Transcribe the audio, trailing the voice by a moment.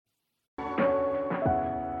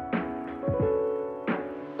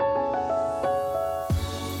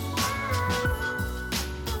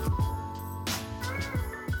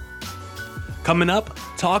Coming up,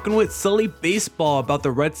 talking with Sully Baseball about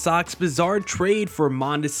the Red Sox bizarre trade for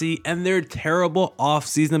Mondesi and their terrible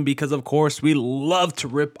offseason because, of course, we love to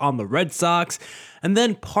rip on the Red Sox. And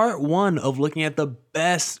then part one of looking at the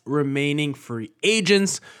best remaining free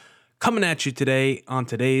agents coming at you today on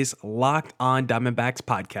today's Locked On Diamondbacks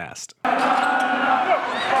podcast.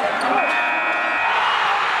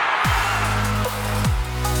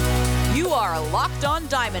 You are Locked On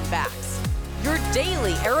Diamondbacks, your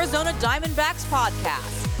daily Arizona Diamondbacks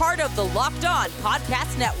podcast, part of the Locked On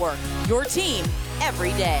Podcast Network, your team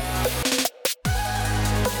every day.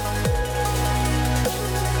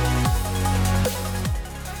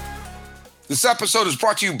 This episode is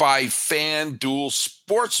brought to you by FanDuel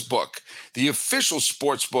Sportsbook, the official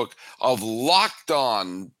sportsbook of Locked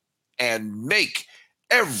On, and make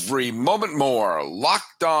every moment more.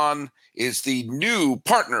 Locked On is the new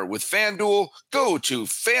partner with FanDuel. Go to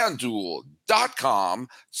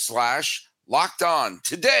FanDuel.com/LockedOn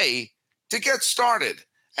today to get started.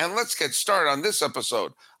 And let's get started on this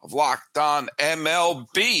episode of Locked On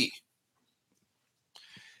MLB.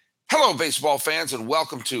 Hello, baseball fans, and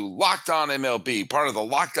welcome to Locked On MLB, part of the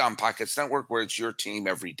Locked On Podcast Network, where it's your team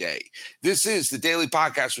every day. This is the daily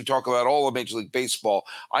podcast. We talk about all of Major League Baseball.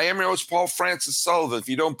 I am your host, Paul Francis Sullivan. If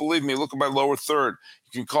you don't believe me, look at my lower third.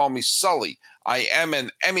 You can call me Sully. I am an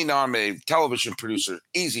Emmy-nominated television producer,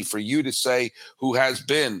 easy for you to say, who has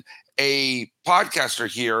been a podcaster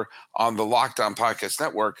here on the Locked On Podcast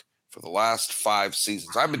Network for the last 5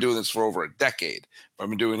 seasons. I've been doing this for over a decade. I've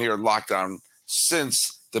been doing here Locked On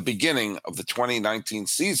since the beginning of the 2019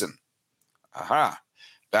 season.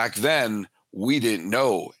 Back then, we didn't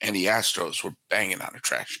know any Astros were banging on a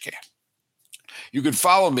trash can. You can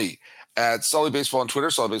follow me at Sully Baseball on Twitter,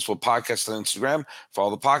 Sully Baseball Podcast on Instagram.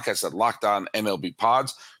 Follow the podcast at Locked On MLB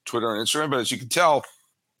Pods, Twitter and Instagram. But as you can tell,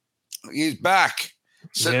 he's back,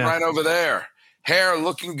 sitting right over there. Hair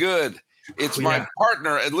looking good. It's my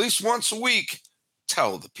partner, at least once a week.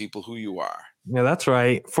 Tell the people who you are. Yeah, that's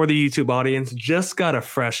right. For the YouTube audience, just got a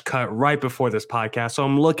fresh cut right before this podcast, so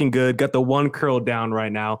I'm looking good. Got the one curl down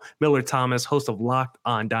right now. Miller Thomas, host of Locked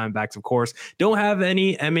On Diamondbacks, of course. Don't have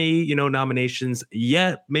any Emmy, nominations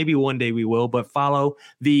yet. Maybe one day we will, but follow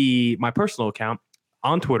my personal account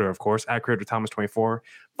on Twitter, of course, at Creator Thomas 24.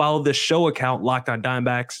 Follow the show account, Locked On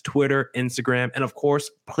Diamondbacks, Twitter, Instagram, and of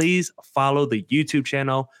course, please follow the YouTube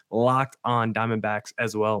channel, Locked On Diamondbacks,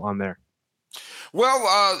 as well on there.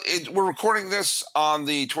 Well, we're recording this on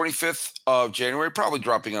the 25th of January, probably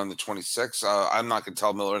dropping on the 26th. I'm not going to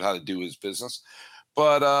tell Miller how to do his business.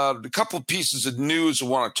 But a couple of pieces of news I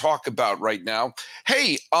want to talk about right now.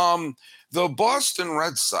 Hey, the Boston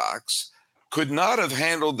Red Sox could not have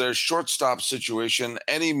handled their shortstop situation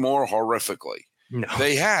any more horrifically. No.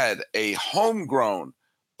 They had a homegrown,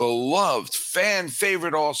 beloved, fan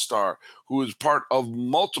favorite all-star who was part of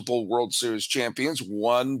multiple World Series champions,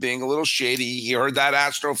 one being a little shady. He heard that,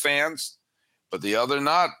 Astro fans, but the other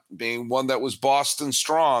not, being one that was Boston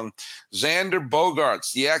strong. Xander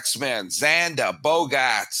Bogaerts, the X-Man, Xander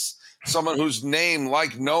Bogaerts, someone whose name,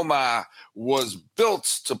 like Nomar, was built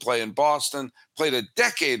to play in Boston, played a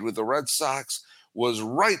decade with the Red Sox, was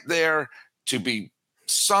right there to be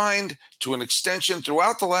signed to an extension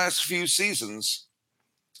throughout the last few seasons.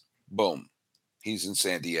 Boom. He's in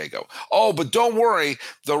San Diego. Oh, but don't worry.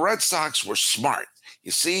 The Red Sox were smart. You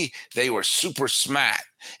see, they were super smart.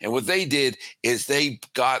 And what they did is they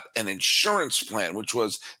got an insurance plan, which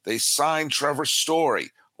was they signed Trevor Story,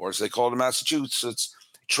 or as they called in Massachusetts,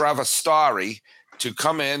 Trevor Story, to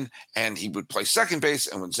come in, and he would play second base.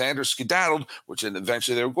 And when Xander skedaddled, which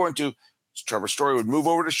eventually they were going to, Trevor Story would move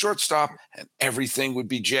over to shortstop, and everything would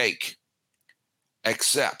be Jake.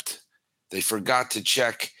 Except they forgot to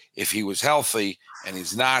check if he was healthy, and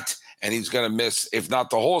he's not, and he's going to miss, if not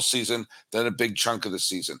the whole season, then a big chunk of the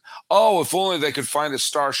season. Oh, if only they could find a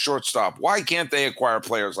star shortstop. Why can't they acquire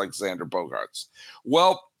players like Xander Bogaerts?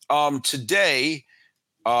 Well, today,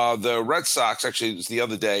 the Red Sox, actually it was the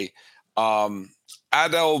other day, Adalberto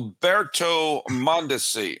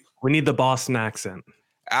Mondesi. We need the Boston accent.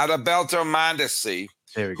 Adalberto Mondesi,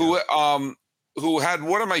 who had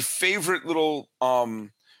one of my favorite little, for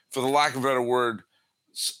the lack of a better word,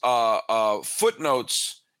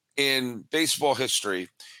 footnotes in baseball history.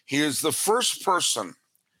 He is the first person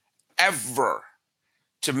ever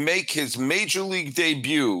to make his major league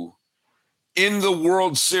debut in the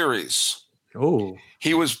World Series. Oh,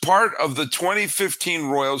 he was part of the 2015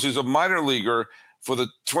 Royals. He's a minor leaguer for the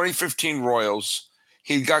 2015 Royals.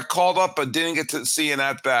 He got called up but didn't get to see an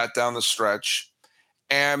at-bat down the stretch.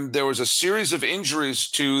 And there was a series of injuries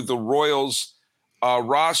to the Royals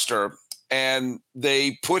roster. and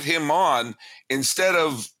they put him on instead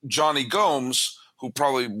of Johnny Gomes, who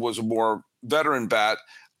probably was a more veteran bat,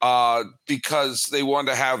 because they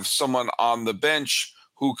wanted to have someone on the bench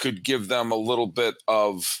who could give them a little bit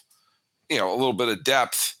of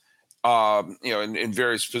depth, in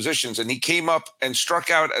various positions. And he came up and struck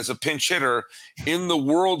out as a pinch hitter in the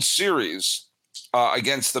World Series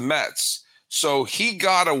against the Mets. So he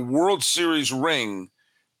got a World Series ring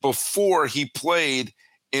before he played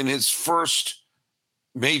in his first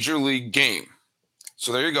major league game.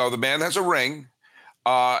 So there you go. The man has a ring,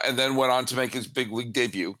 and then went on to make his big league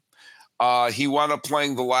debut. He wound up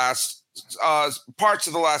playing the last parts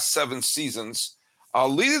of the last 7 seasons,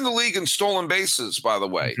 leading the league in stolen bases, by the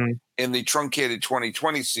way, in the truncated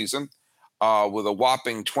 2020 season, with a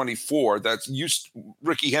whopping 24.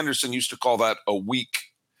 Ricky Henderson used to call that a week,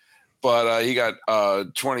 but he got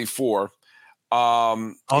 24.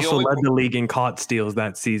 Also led the league in caught steals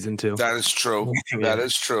that season too. That is true. That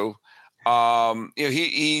is true.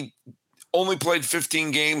 He only played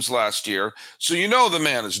 15 games last year, so the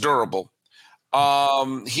man is durable.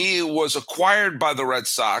 He was acquired by the Red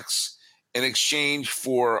Sox in exchange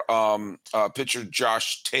for pitcher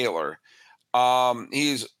Josh Taylor.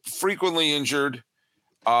 He's frequently injured.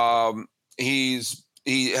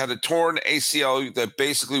 He had a torn ACL that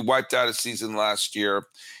basically wiped out his season last year.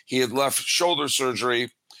 He had left shoulder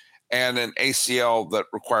surgery and an ACL that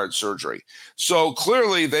required surgery. So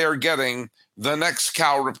clearly they are getting the next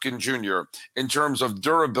Cal Ripken Jr. in terms of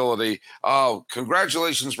durability. Oh,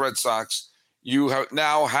 congratulations, Red Sox. You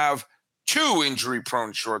now have 2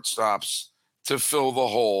 injury-prone shortstops to fill the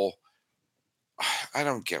hole. I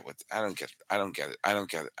don't get it.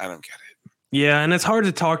 Yeah, and it's hard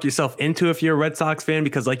to talk yourself into if you're a Red Sox fan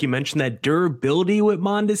because, like you mentioned, that durability with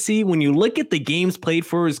Mondesi, when you look at the games played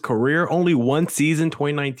for his career, only one season,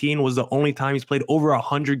 2019, was the only time he's played over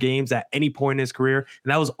 100 games at any point in his career,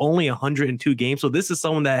 and that was only 102 games. So this is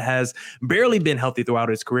someone that has barely been healthy throughout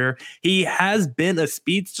his career. He has been a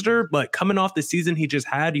speedster, but coming off the season he just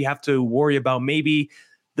had, you have to worry about maybe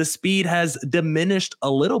the speed has diminished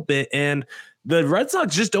a little bit, and the Red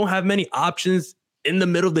Sox just don't have many options in the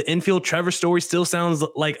middle of the infield. Trevor Story still sounds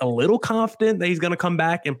like a little confident that he's going to come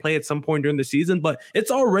back and play at some point during the season, but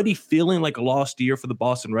it's already feeling like a lost year for the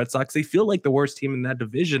Boston Red Sox. They feel like the worst team in that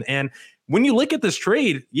division. And when you look at this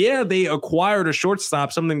trade, yeah, they acquired a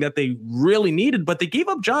shortstop, something that they really needed, but they gave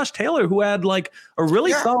up Josh Taylor, who had like a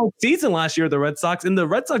really solid season last year at the Red Sox. And the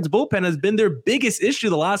Red Sox bullpen has been their biggest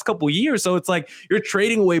issue the last couple of years. So it's like you're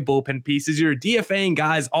trading away bullpen pieces. You're DFAing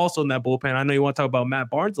guys also in that bullpen. I know you want to talk about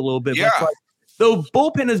Matt Barnes a little bit, but it's like, the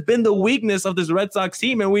bullpen has been the weakness of this Red Sox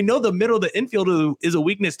team, and we know the middle of the infield is a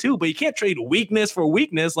weakness too, but you can't trade weakness for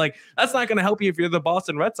weakness. Like, that's not going to help you if you're the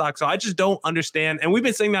Boston Red Sox. So I just don't understand, and we've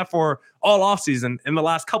been saying that for all offseason in the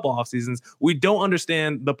last couple off seasons. We don't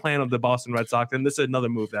understand the plan of the Boston Red Sox, and this is another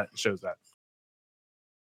move that shows that.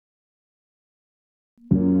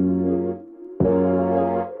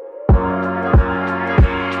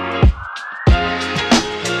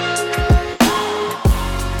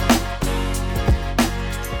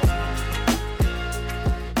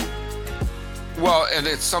 Well, and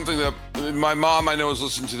it's something that my mom, I know, is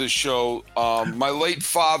listening to this show. My late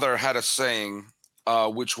father had a saying,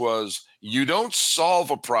 which was, you don't solve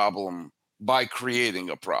a problem by creating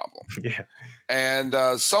a problem. Yeah. And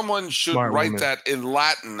someone should write that in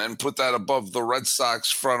Latin and put that above the Red Sox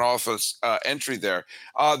front office entry there.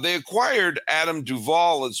 They acquired Adam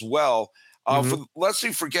Duvall as well. Lest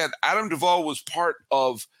we forget, Adam Duvall was part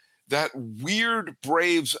of that weird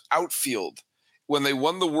Braves outfield when they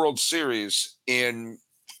won the World Series in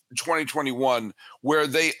 2021, where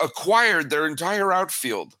they acquired their entire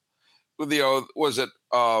outfield. Was it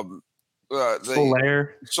Soler,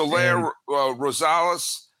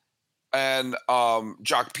 Rosales, and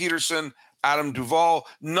Jock Peterson, Adam Duvall?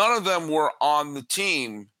 None of them were on the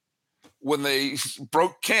team when they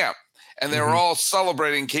broke camp, and they were all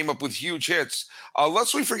celebrating, came up with huge hits.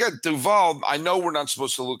 Lest we forget, Duvall, I know we're not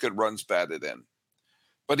supposed to look at runs batted in,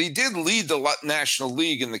 but he did lead the National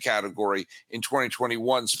League in the category in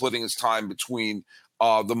 2021, splitting his time between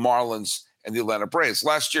the Marlins and the Atlanta Braves.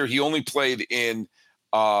 Last year, he only played in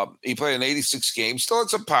 86 games. Still had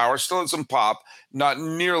some power, still had some pop, not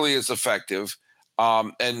nearly as effective,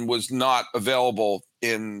 and was not available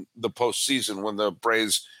in the postseason when the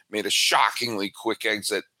Braves made a shockingly quick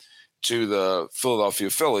exit to the Philadelphia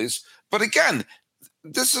Phillies. But again,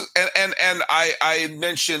 this is and I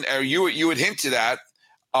mentioned, or you had hinted at,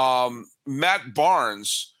 Matt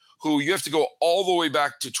Barnes, who you have to go all the way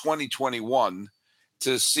back to 2021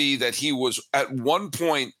 to see that he was at one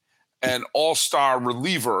point an all-star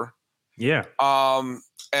reliever Yeah.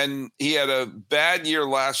 And he had a bad year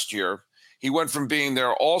last year. He went from being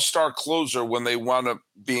their all-star closer when they wound up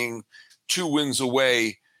being 2 wins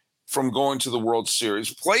away from going to the World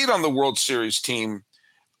Series. Played on the World Series team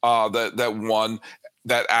that won.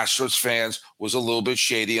 That Astros fans was a little bit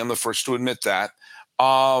shady. I'm the first to admit that.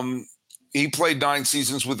 He played 9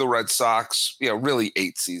 seasons with the Red Sox. Really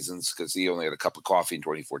 8 seasons because he only had a cup of coffee in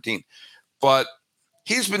 2014. But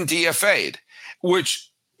he's been DFA'd, which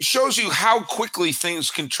shows you how quickly things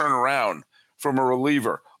can turn around from a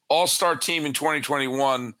reliever. All-star team in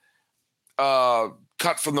 2021,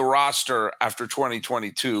 cut from the roster after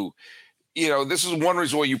 2022. This is one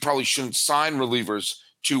reason why you probably shouldn't sign relievers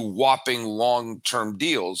to whopping long-term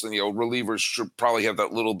deals. And, relievers should probably have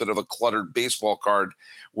that little bit of a cluttered baseball card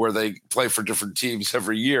where they play for different teams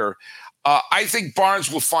every year. I think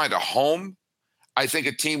Barnes will find a home. I think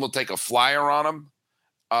a team will take a flyer on him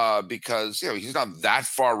because, he's not that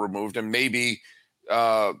far removed, and maybe,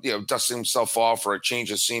 dusting himself off for a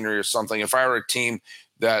change of scenery or something. If I were a team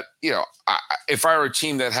that, if I were a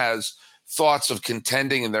team that has thoughts of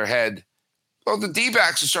contending in their head, well, the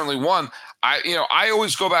D-backs is certainly one. I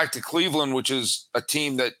always go back to Cleveland, which is a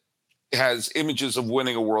team that has images of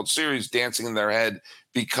winning a World Series dancing in their head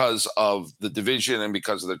because of the division and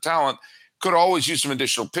because of their talent. Could always use some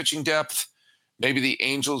additional pitching depth. Maybe the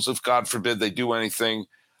Angels, if God forbid they do anything,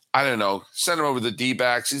 I don't know, send him over the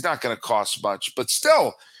D-backs. He's not going to cost much, but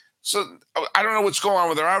still. So I don't know what's going on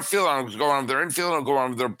with their outfield. I don't know what's going on with their infield. I don't know what's going on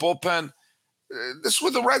with their bullpen. This is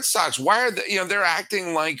with the Red Sox. Why are they, they're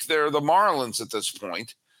acting like they're the Marlins at this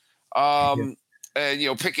point. And,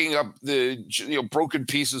 picking up the, broken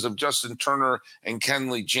pieces of Justin Turner and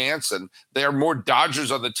Kenley Jansen. They are more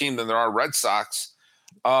Dodgers on the team than there are Red Sox.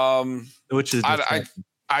 Which is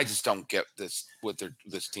I just don't get this what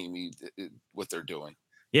they're doing.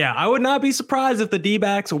 Yeah, I would not be surprised if the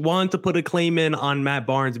D-backs want to put a claim in on Matt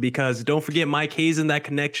Barnes, because don't forget Mike Hazen, that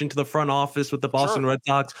connection to the front office with the Boston Red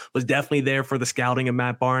Sox was definitely there for the scouting of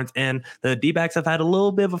Matt Barnes. And the D-backs have had a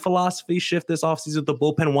little bit of a philosophy shift this offseason. The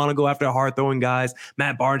bullpen want to go after hard-throwing guys.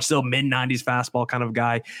 Matt Barnes, still mid-90s fastball kind of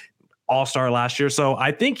guy. All-star last year. So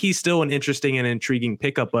I think he's still an interesting and intriguing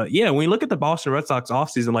pickup. But yeah, when you look at the Boston Red Sox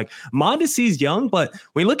offseason, like Mondesi's young, but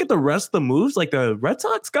when you look at the rest of the moves, like the Red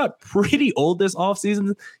Sox got pretty old this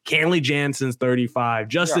offseason. Kenley Jansen's 35,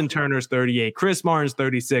 Justin Turner's 38, Chris Martin's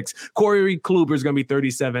 36, Corey Kluber's going to be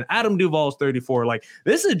 37, Adam Duvall's 34. Like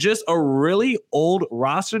this is just a really old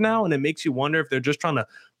roster now, and it makes you wonder if they're just trying to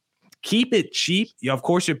keep it cheap. Of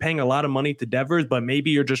course, you're paying a lot of money to Devers, but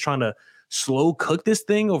maybe you're just trying to slow cook this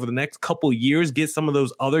thing over the next couple years, get some of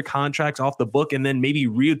those other contracts off the book, and then maybe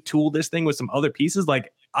retool this thing with some other pieces.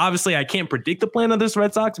 Like, obviously, I can't predict the plan of this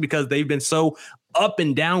Red Sox because they've been so up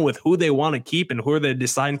and down with who they want to keep and who they're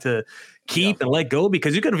deciding to keep and let go,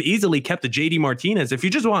 because you could have easily kept the JD Martinez. If you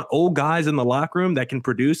just want old guys in the locker room that can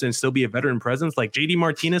produce and still be a veteran presence, like JD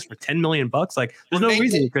Martinez for $10 million, like there's no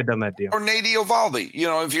reason you could have done that deal. Or Nate Eovaldi,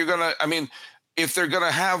 if you're going to, if they're going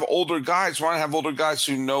to have older guys, why not have older guys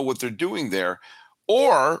who know what they're doing there?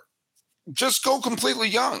 Or just go completely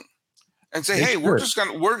young and say, hey, we're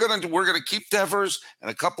going to keep Devers and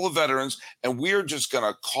a couple of veterans, and we're just going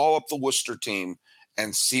to call up the Worcester team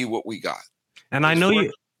and see what we got. And I know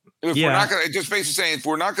we're not going to, just basically saying, if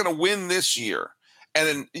we're not going to win this year, and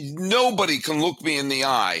then nobody can look me in the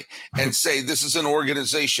eye and say this is an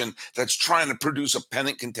organization that's trying to produce a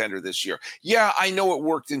pennant contender this year. Yeah, I know it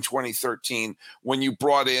worked in 2013 when you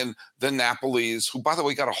brought in the Napolis, who, by the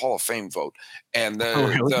way, got a Hall of Fame vote, and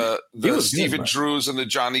the Stephen Drews and the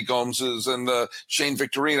Johnny Gomeses and the Shane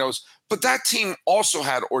Victorinos. But that team also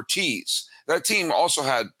had Ortiz. That team also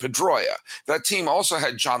had Pedroia. That team also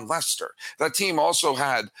had John Lester. That team also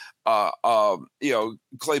had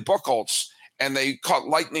Clay Buchholz. And they caught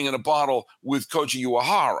lightning in a bottle with Koji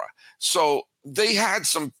Uehara. So they had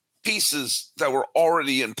some pieces that were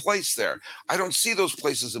already in place there. I don't see those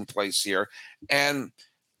places in place here. And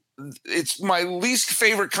it's my least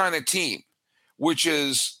favorite kind of team, which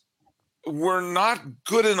is we're not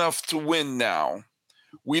good enough to win now.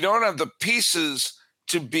 We don't have the pieces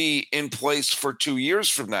to be in place for 2 years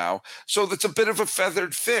from now. So that's a bit of a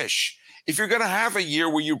feathered fish. If you're going to have a year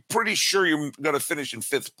where you're pretty sure you're going to finish in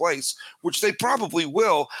 5th place, which they probably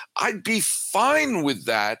will, I'd be fine with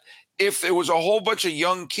that if there was a whole bunch of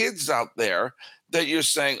young kids out there that you're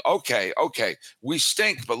saying, okay, we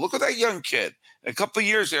stink, but look at that young kid. In a couple of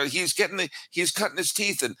years there, he's cutting his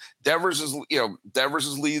teeth, and Devers is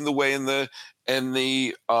leading the way in the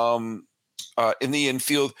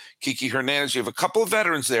infield. Kiki Hernandez, you have a couple of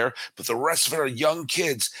veterans there, but the rest of it are young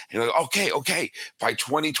kids. And you're like, okay, by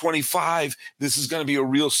 2025, this is going to be a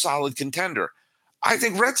real solid contender. I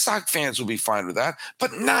think Red Sox fans will be fine with that,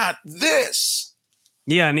 but not this.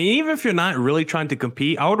 Yeah, and even if you're not really trying to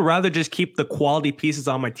compete, I would rather just keep the quality pieces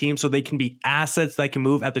on my team so they can be assets that can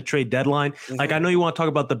move at the trade deadline. Mm-hmm. Like, I know you want to talk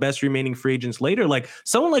about the best remaining free agents later. Like,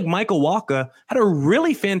 someone like Michael Wacha had a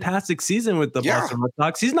really fantastic season with the Boston Red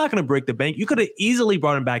Sox. He's not going to break the bank. You could have easily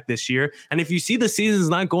brought him back this year. And if you see the season's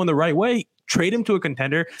not going the right way, trade him to a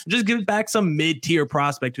contender, just give back some mid-tier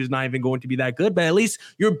prospect who's not even going to be that good, but at least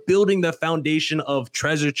you're building the foundation of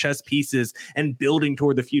treasure chest pieces and building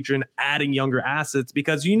toward the future and adding younger assets,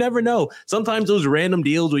 because you never know. Sometimes those random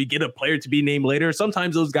deals where you get a player to be named later,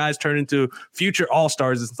 sometimes those guys turn into future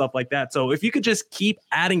all-stars and stuff like that. So if you could just keep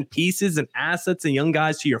adding pieces and assets and young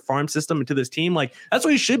guys to your farm system and to this team, like, that's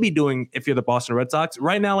what you should be doing if you're the Boston Red Sox.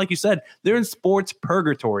 Right now, like you said, they're in sports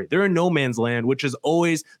purgatory. They're in no man's land, which is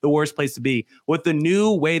always the worst place to be. With the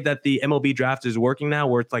new way that the MLB draft is working now,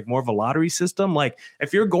 where it's like more of a lottery system, like,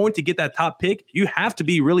 if you're going to get that top pick, you have to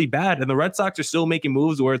be really bad. And the Red Sox are still making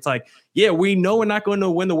moves where it's like, yeah, we know we're not going to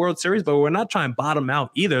win the World Series, but we're not trying to bottom out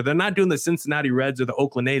either. They're not doing the Cincinnati Reds or the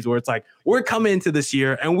Oakland A's where it's like, we're coming into this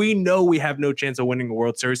year and we know we have no chance of winning the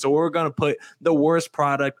World Series, so we're going to put the worst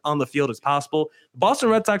product on the field as possible. The Boston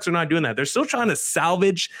Red Sox are not doing that. They're still trying to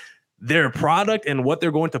salvage their product and what they're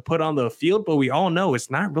going to put on the field, but we all know it's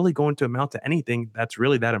not really going to amount to anything that's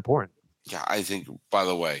really that important. Yeah, I think, by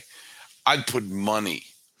the way, I'd put money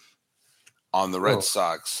on the Red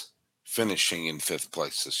Sox finishing in 5th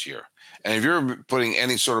place this year. And if you're putting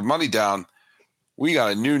any sort of money down, we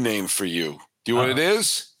got a new name for you. Do you know what it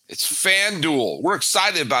is? It's FanDuel. We're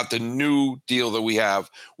excited about the new deal that we have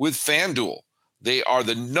with FanDuel. They are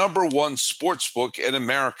the #1 sports book in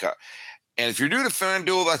America. And if you're new to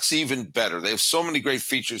FanDuel, that's even better. They have so many great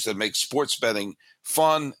features that make sports betting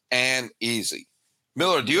fun and easy.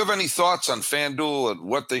 Miller, do you have any thoughts on FanDuel and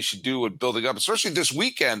what they should do with building up, especially this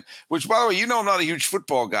weekend, which, by the way, you know I'm not a huge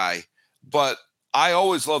football guy, but I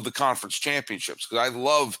always love the conference championships because I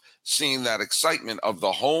love seeing that excitement of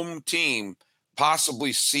the home team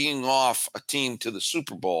possibly seeing off a team to the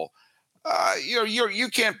Super Bowl. You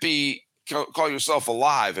can't call yourself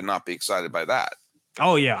alive and not be excited by that.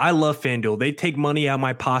 Oh, yeah. I love FanDuel. They take money out of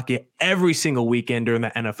my pocket every single weekend during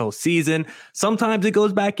the NFL season. Sometimes it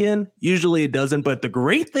goes back in. Usually it doesn't. But the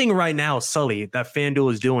great thing right now, Sully, that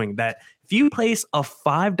FanDuel is doing, that if you place a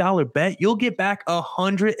 $5 bet, you'll get back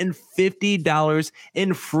 $150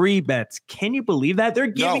 in free bets. Can you believe that? They're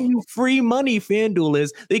giving you free money, FanDuel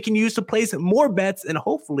is. They can use to place more bets and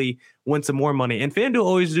hopefully win some more money. And FanDuel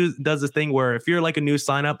always does this thing where if you're like a new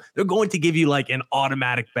sign up, they're going to give you like an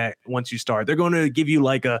automatic bet once you start. They're going to give you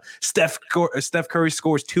like a Steph Curry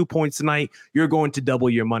scores 2 points tonight. You're going to double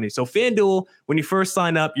your money. So FanDuel, when you first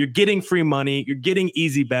sign up, you're getting free money. You're getting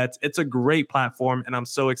easy bets. It's a great platform, and I'm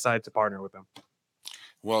so excited to partner with them.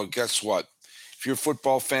 Well, guess what? If you're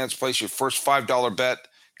football fans, place your first $5 bet.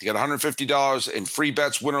 You get $150 in free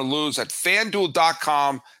bets, win or lose, at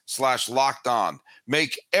FanDuel.com/lockedon.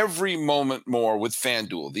 Make every moment more with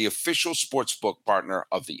FanDuel, the official sportsbook partner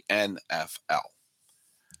of the NFL.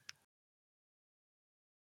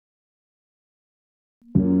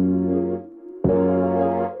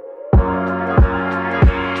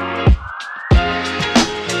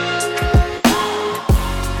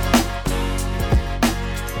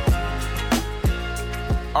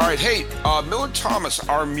 All right, hey, Miller Thomas,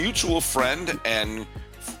 our mutual friend and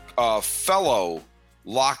fellow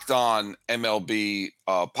Locked On MLB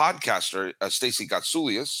podcaster, Stacey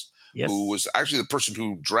Gotsulias, who was actually the person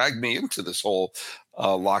who dragged me into this whole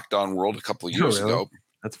Locked On world a couple of years ago.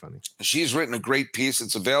 That's funny. She's written a great piece.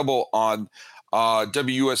 It's available on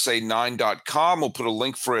WUSA9.com. We'll put a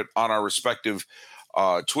link for it on our respective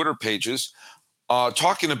Twitter pages,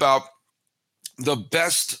 talking about the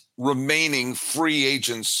best remaining free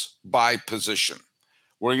agents by position.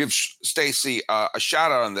 We're going to give Stacey a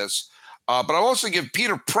shout out on this. But I'll also give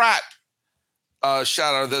Peter Pratt a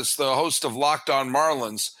shout out on this, the host of Locked On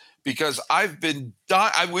Marlins, because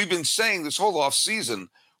we've been saying this whole off season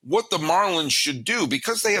what the Marlins should do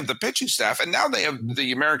because they have the pitching staff, and now they have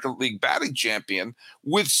the American League batting champion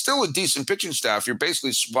with still a decent pitching staff. You're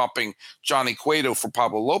basically swapping Johnny Cueto for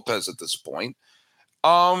Pablo Lopez at this point.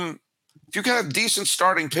 If you can have decent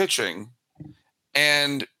starting pitching,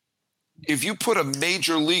 and if you put a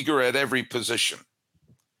major leaguer at every position,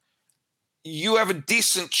 you have a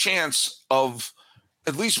decent chance of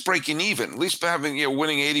at least breaking even, at least having,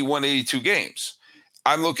 winning 81, 82 games.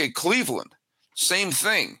 I look at Cleveland, same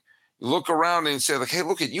thing. You look around and say, like, hey,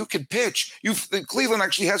 look, you can pitch. Cleveland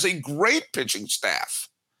actually has a great pitching staff.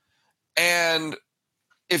 And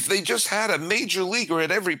if they just had a major leaguer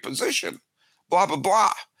at every position, blah, blah,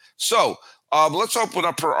 blah. So Let's open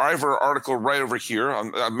up I have her article right over here.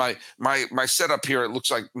 My setup here, it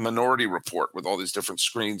looks like Minority Report with all these different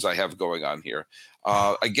screens I have going on here.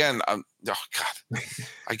 Again, oh God,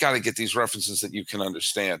 I got to get these references that you can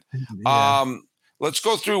understand. Yeah. Let's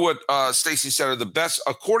go through what Stacey said are the best,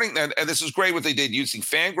 according, and this is great what they did using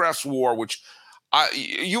Fangraphs WAR, which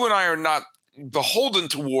you and I are not beholden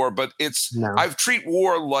to WAR, but I've treat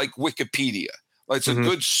WAR like Wikipedia. It's a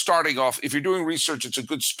good starting off. If you're doing research, it's a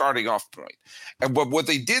good starting off point. And what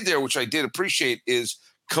they did there, which I did appreciate, is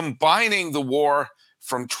combining the WAR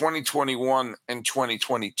from 2021 and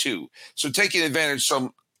 2022. So taking advantage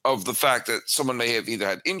of the fact that someone may have either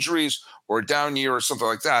had injuries or a down year or something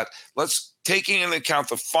like that. Let's taking into account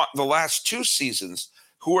the last 2 seasons,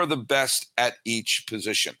 who are the best at each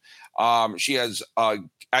position. She has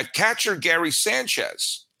at catcher Gary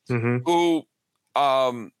Sanchez, who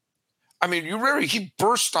I mean, he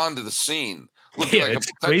burst onto the scene looking like a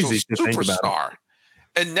potential superstar.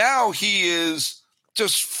 And now he is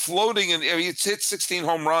just floating in. It's hit 16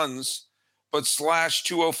 home runs, but slash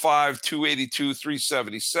 205, 282,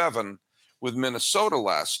 377 with Minnesota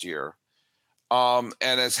last year. And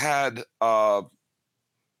has had,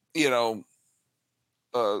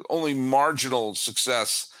 only marginal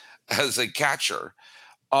success as a catcher.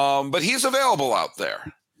 But he's available out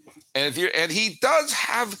there. And he does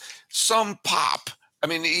have some pop. I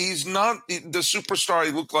mean, he's not the superstar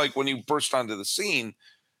he looked like when he burst onto the scene,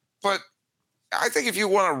 but I think if you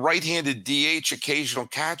want a right-handed DH occasional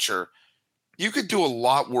catcher, you could do a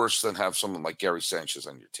lot worse than have someone like Gary Sanchez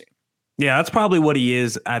on your team. Yeah, that's probably what he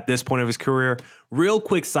is at this point of his career. Real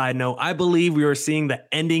quick side note, I believe we are seeing the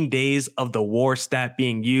ending days of the WAR stat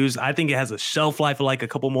being used. I think it has a shelf life of like a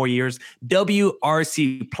couple more years.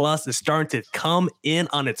 WRC Plus is starting to come in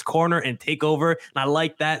on its corner and take over. And I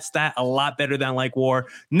like that stat a lot better than like WAR.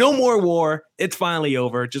 No more WAR. It's finally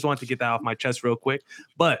over. Just wanted to get that off my chest real quick.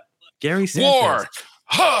 But Gary Sanchez.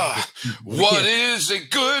 WAR. What is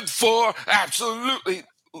it good for? Absolutely.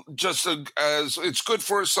 Just as it's good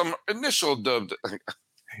for some initial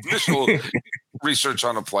research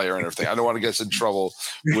on a player and everything. I don't want to get us in trouble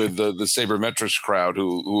with the sabermetrics crowd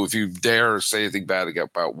who, if you dare say anything bad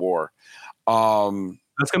about WAR.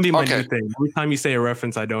 That's going to be my new thing. Every time you say a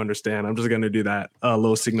reference I don't understand, I'm just going to do that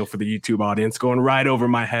little signal for the YouTube audience going right over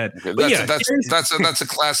my head. Okay, that's a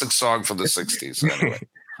classic song from the 60s anyway.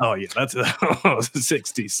 Oh, yeah, that's the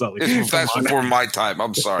 60s. So that's before my time.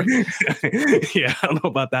 I'm sorry. Yeah, I don't know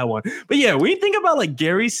about that one. But yeah, when you think about like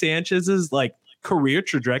Gary Sanchez's like career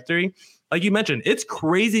trajectory, like you mentioned, it's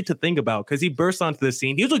crazy to think about because he burst onto the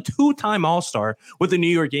scene. He was a 2-time All-Star with the New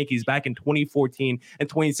York Yankees back in 2014 and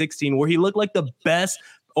 2016, where he looked like the best,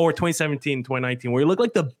 or 2017, 2019, where he looked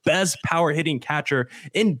like the best power hitting catcher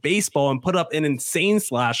in baseball and put up an insane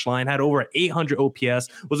slash line, had over 800 OPS,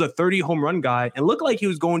 was a 30 home run guy, and looked like he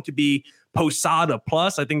was going to be Posada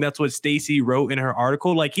plus. I think that's what Stacey wrote in her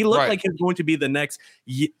article. Like he looked like he was going to be the next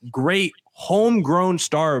great homegrown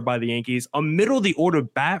star by the Yankees, a middle of the order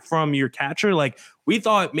bat from your catcher. Like we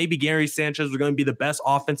thought maybe Gary Sanchez was going to be the best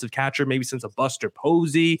offensive catcher, maybe since a Buster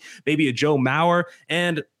Posey, maybe a Joe Mauer.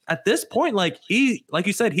 And at this point, like you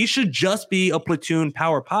said, he should just be a platoon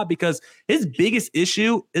power pop because his biggest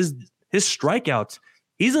issue is his strikeouts.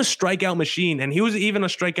 He's a strikeout machine, and he was even a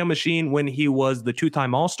strikeout machine when he was the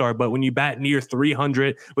 2-time All-Star. But when you bat near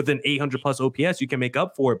 300 with an 800 plus OPS, you can make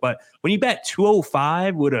up for it. But when you bat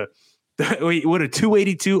 205 with a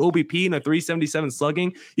 282 OBP and a 377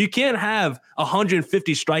 slugging, you can't have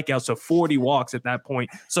 150 strikeouts or 40 walks at that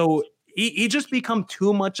point. So he just become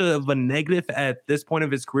too much of a negative at this point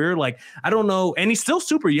of his career. Like, I don't know. And he's still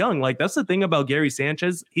super young. Like, that's the thing about Gary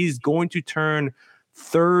Sanchez. He's going to turn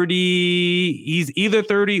 30. He's either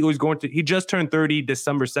 30 or he just turned 30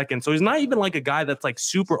 December 2nd. So he's not even like a guy that's like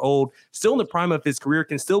super old, still in the prime of his career,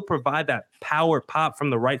 can still provide that power pop from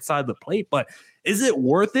the right side of the plate. But is it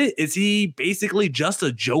worth it? Is he basically just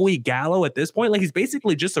a Joey Gallo at this point? Like he's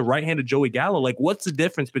basically just a right-handed Joey Gallo. Like what's the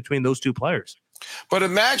difference between those two players? But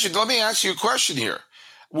imagine, let me ask you a question here.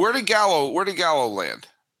 Where did Gallo land?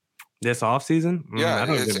 This offseason? Yeah. I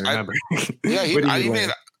don't even remember.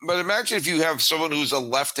 But imagine if you have someone who's has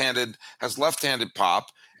left-handed pop,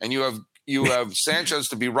 and you have Sanchez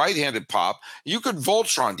to be right-handed pop. You could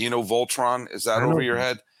Voltron. Do you know Voltron? Is that over your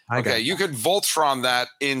head? Okay, you could Voltron that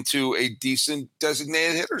into a decent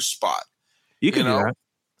designated hitter spot. You can do that.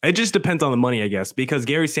 It just depends on the money, I guess, because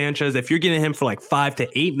Gary Sanchez, if you're getting him for like $5 to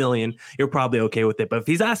 $8 million, you're probably okay with it. But if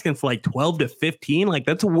he's asking for like 12 to 15, like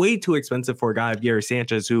that's way too expensive for a guy of Gary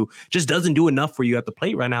Sanchez who just doesn't do enough for you at the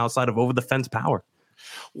plate right now outside of over the fence power.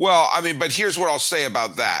 Well, I mean, but here's what I'll say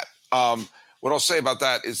about that. What I'll say about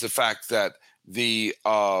that is the fact that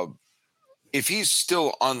if he's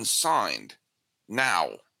still unsigned now,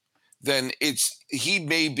 then he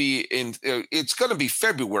may be in. It's going to be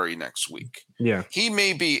February next week. Yeah, he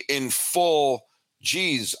may be in full.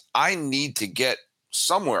 Geez, I need to get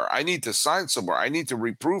somewhere. I need to sign somewhere. I need to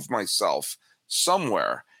reprove myself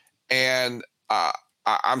somewhere. And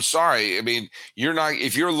I'm sorry. I mean, you're not.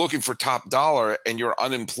 If you're looking for top dollar and you're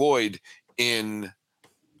unemployed in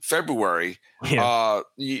February,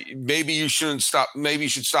 maybe you shouldn't stop. Maybe you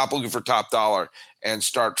should stop looking for top dollar and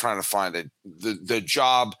start trying to find the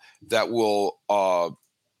job that will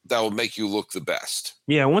make you look the best.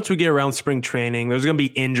 Yeah, once we get around spring training, there's going to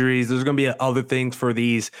be injuries. There's going to be other things for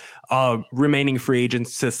these remaining free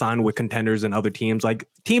agents to sign with contenders and other teams. Like,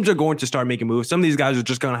 teams are going to start making moves. Some of these guys are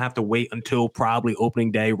just going to have to wait until probably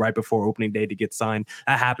opening day, right before opening day, to get signed.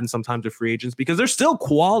 That happens sometimes with free agents because there's still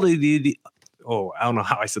quality. I don't know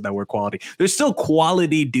how I said that word, quality. There's still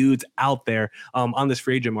quality dudes out there on this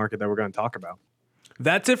free agent market that we're going to talk about.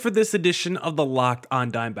 That's it for this edition of the Locked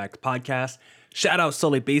On Diamondbacks podcast. Shout out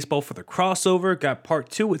Sully Baseball for the crossover. Got part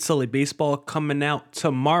 2 with Sully Baseball coming out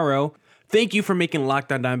tomorrow. Thank you for making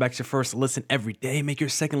Locked On Diamondbacks your first listen every day. Make your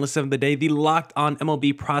second listen of the day the Locked On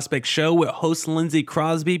MLB Prospect Show with host Lindsey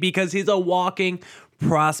Crosby, because he's a walking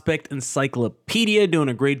prospect encyclopedia, doing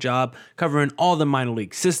a great job covering all the minor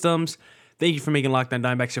league systems. Thank you for making Locked On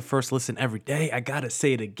Diamondbacks your first listen every day. I gotta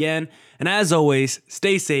say it again. And as always,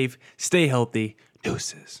 stay safe, stay healthy.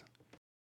 Deuces.